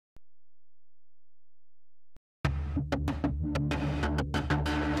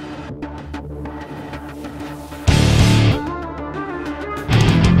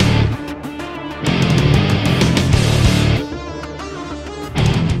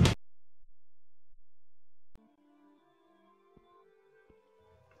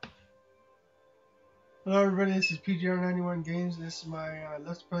Hello everybody, this is PGR91 Games. This is my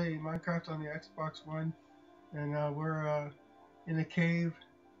Let's Play Minecraft on the Xbox One. And we're in a cave.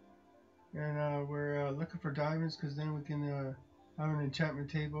 And we're looking for diamonds because then we can have an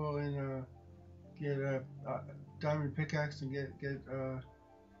enchantment table and get a diamond pickaxe and get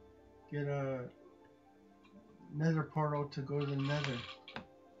a nether portal to go to the nether.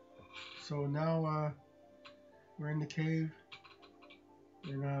 So now we're in the cave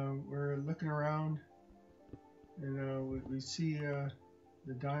and we're looking around. And we see the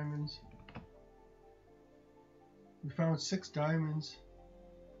diamonds. We found 6 diamonds,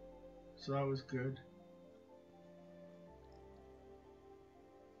 so that was good.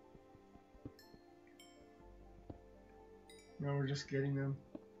 Now we're just getting them.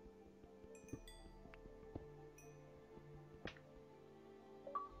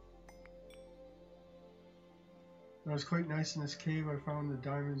 It was quite nice in this cave. I found the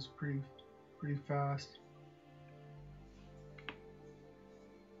diamonds pretty fast.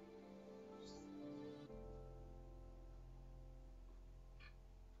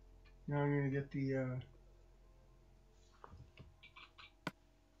 Now I'm going to get the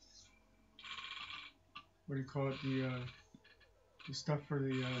what do you call it, the stuff for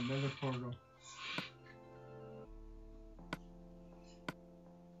the nether portal.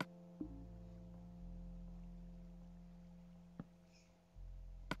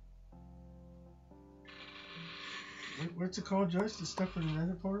 What's it called, Joyce? The stuff for the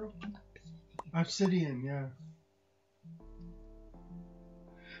nether portal? Obsidian, yeah.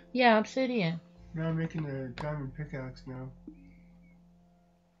 Yeah, obsidian. Now I'm making a diamond pickaxe now.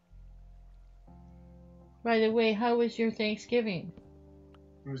 By the way, how was your Thanksgiving?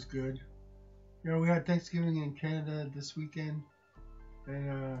 It was good. You know, we had Thanksgiving in Canada this weekend,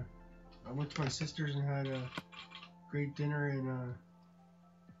 and I went to my sister's and had a great dinner and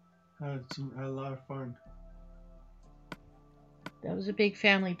had a lot of fun. That was a big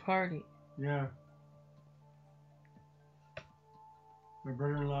family party. Yeah. My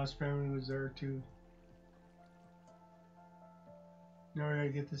brother-in-law's family was there too. Now I gotta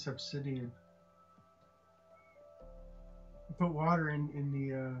get this obsidian. I put water in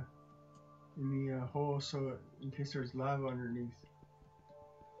the hole so in case there's lava underneath.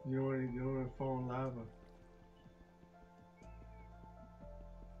 You don't want to fall in lava.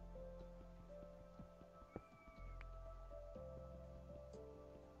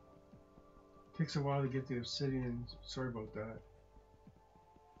 Takes a while to get the obsidian. Sorry about that.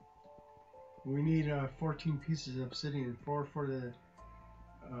 We need 14 pieces of obsidian, 4 for the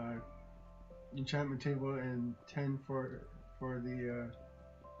enchantment table and 10 for the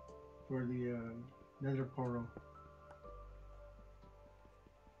nether portal.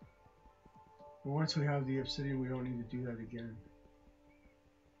 But once we have the obsidian, we don't need to do that again.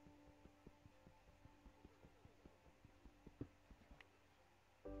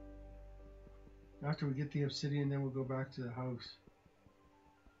 After we get the obsidian, then we'll go back to the house.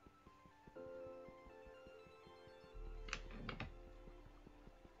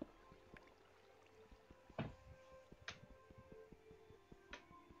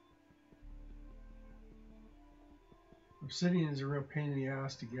 Obsidian is a real pain in the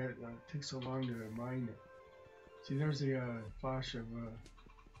ass to get. It takes so long to mine it. See, there's a flash of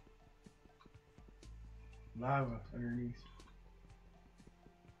lava underneath.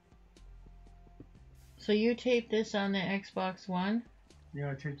 So you taped this on the Xbox One?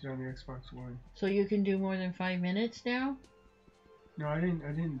 Yeah, I taped it on the Xbox One. So you can do more than 5 minutes now? No, I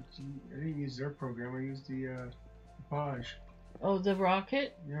didn't use their program. I used the Paj. Oh, the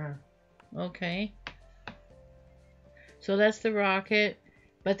rocket? Yeah. Okay. So that's the rocket,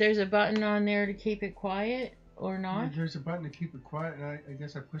 but there's a button on there to keep it quiet or not? Yeah, there's a button to keep it quiet, and I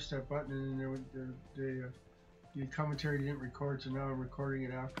guess I pushed that button, and then the commentary didn't record, so now I'm recording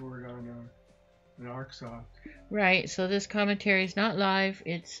it afterward on an ArcSoft. Right, so this commentary is not live,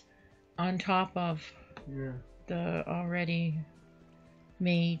 it's on top of the already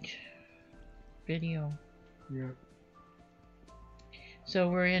made video. Yeah. So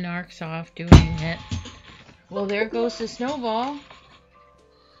we're in ArcSoft doing it. Well, there goes the snowball.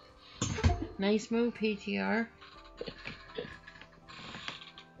 Nice move, PTR.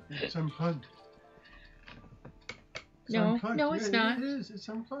 It's unplugged. It's no, unplugged. No, it's not. It is. It's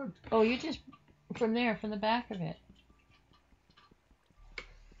unplugged. Oh, you just from there, from the back of it.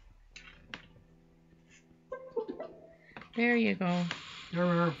 There you go. There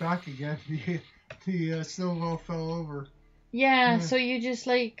we're back again. The snowball fell over. Yeah, so you just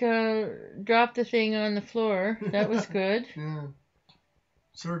like dropped the thing on the floor. That was good. Yeah.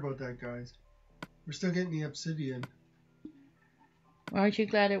 Sorry about that, guys. We're still getting the obsidian. Aren't you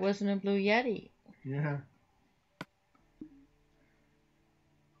glad it wasn't a Blue Yeti? Yeah.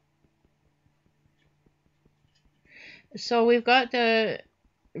 So we've got the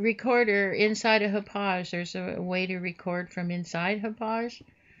recorder inside of Hauppauge. There's a way to record from inside Hauppauge,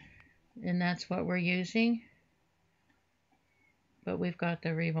 and that's what we're using. But we've got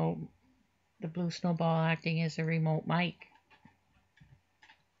the remote, the Blue Snowball acting as a remote mic.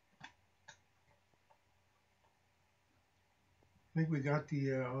 I think we got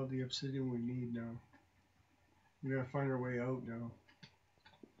the all the obsidian we need now. We gotta find our way out now.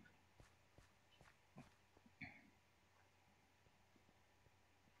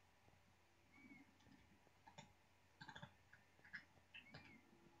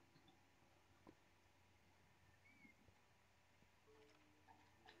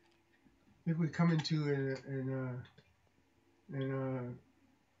 I think we come into a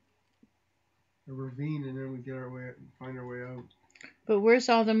ravine and then we get our way, find our way out. But where's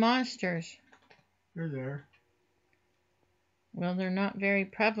all the monsters? They're there. Well, they're not very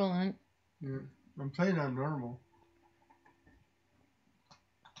prevalent. Yeah. I'm playing on normal.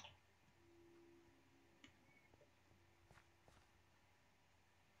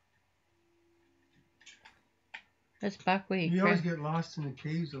 That's buckwheat. You always get lost in the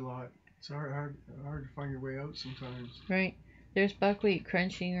caves a lot. It's hard to find your way out sometimes. Right. There's buckwheat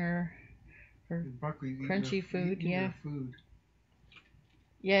crunching her Buckwheat crunchy food. eating Yeah. her food.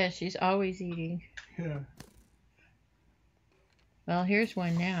 Yeah, she's always eating. Yeah. Well, here's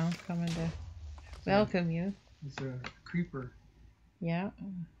one now coming to welcome you. It's a creeper. Yeah.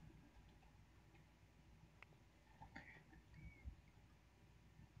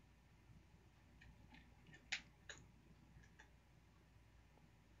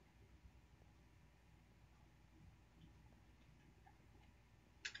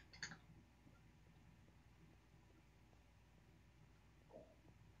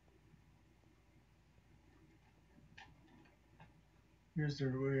 Here's their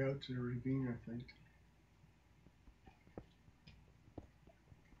way out to the ravine, I think.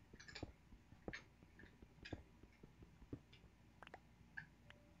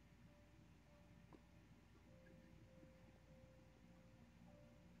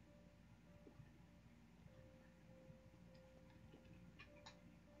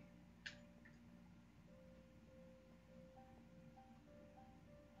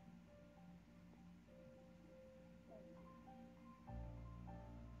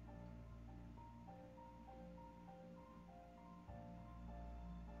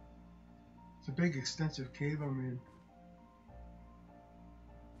 It's a big, extensive cave I'm in.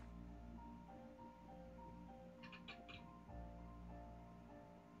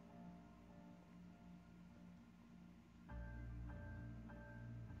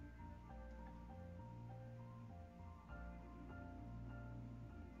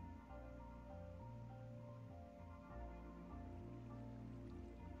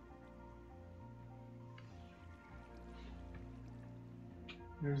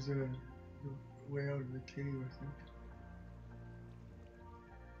 There's a way out of the cave, I think.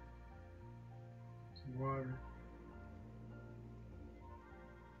 Some water.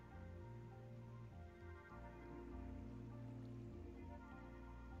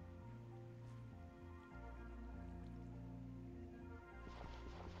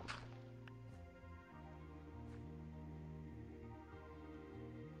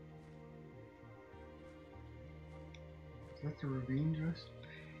 Is that the ravine, Joyce?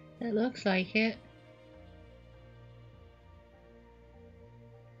 It looks like it.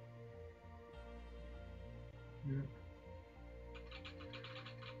 Yeah.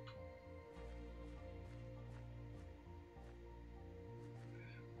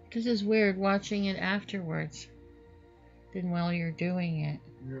 This is weird watching it afterwards than while you're doing it.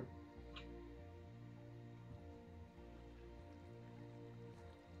 Yeah.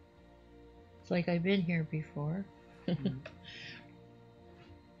 It's like I've been here before. Mm.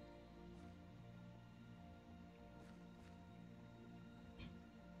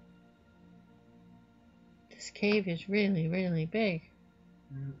 This cave is really, really big.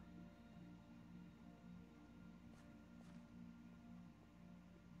 Yeah.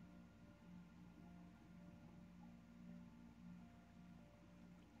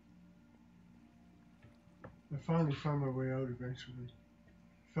 I finally found my way out eventually.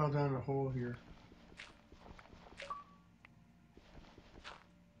 Fell down a hole here.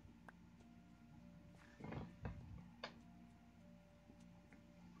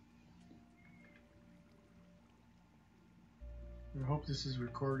 I hope this is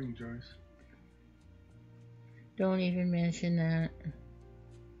recording, Joyce. Don't even mention that.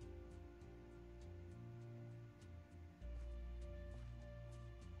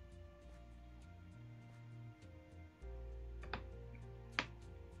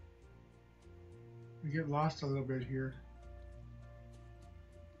 You get lost a little bit here.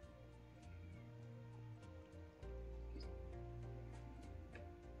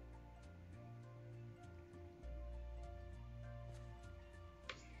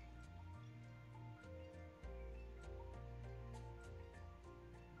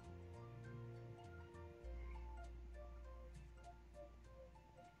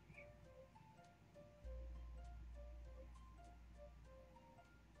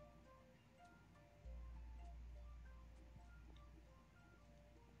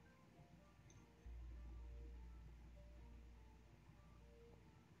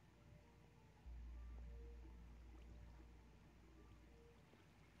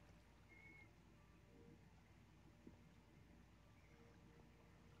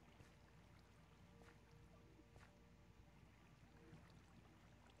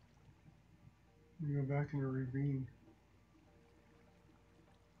 You go back in the ravine.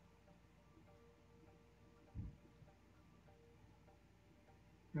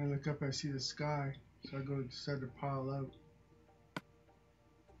 I look up, I see the sky, so I decide to pile out.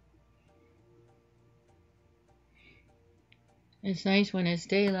 It's nice when it's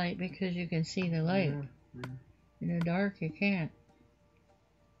daylight because you can see the light. Yeah. In the dark, you can't.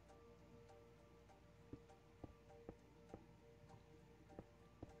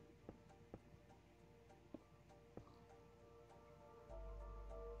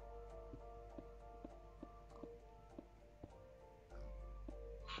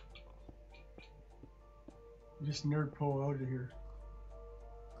 Just nerd pull out of here.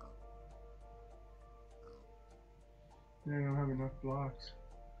 I don't have enough blocks.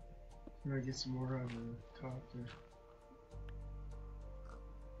 I'm gonna get some more out of the top there.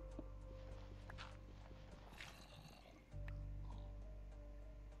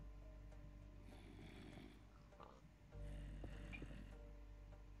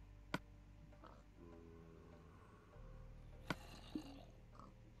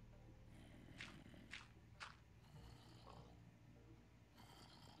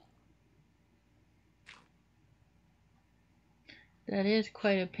 That is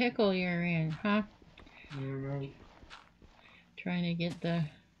quite a pickle you're in, huh? Yeah, Trying to get to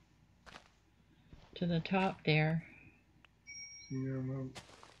the top there. Yeah,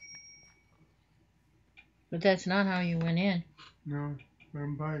 But that's not how you went in. No,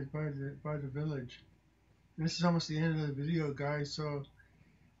 I'm by the village. This is almost the end of the video, guys, so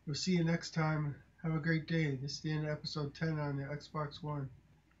we'll see you next time. Have a great day. This is the end of episode 10 on the Xbox One.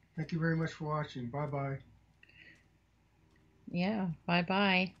 Thank you very much for watching. Bye-bye. Yeah,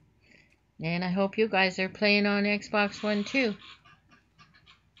 bye-bye. And I hope you guys are playing on Xbox One too.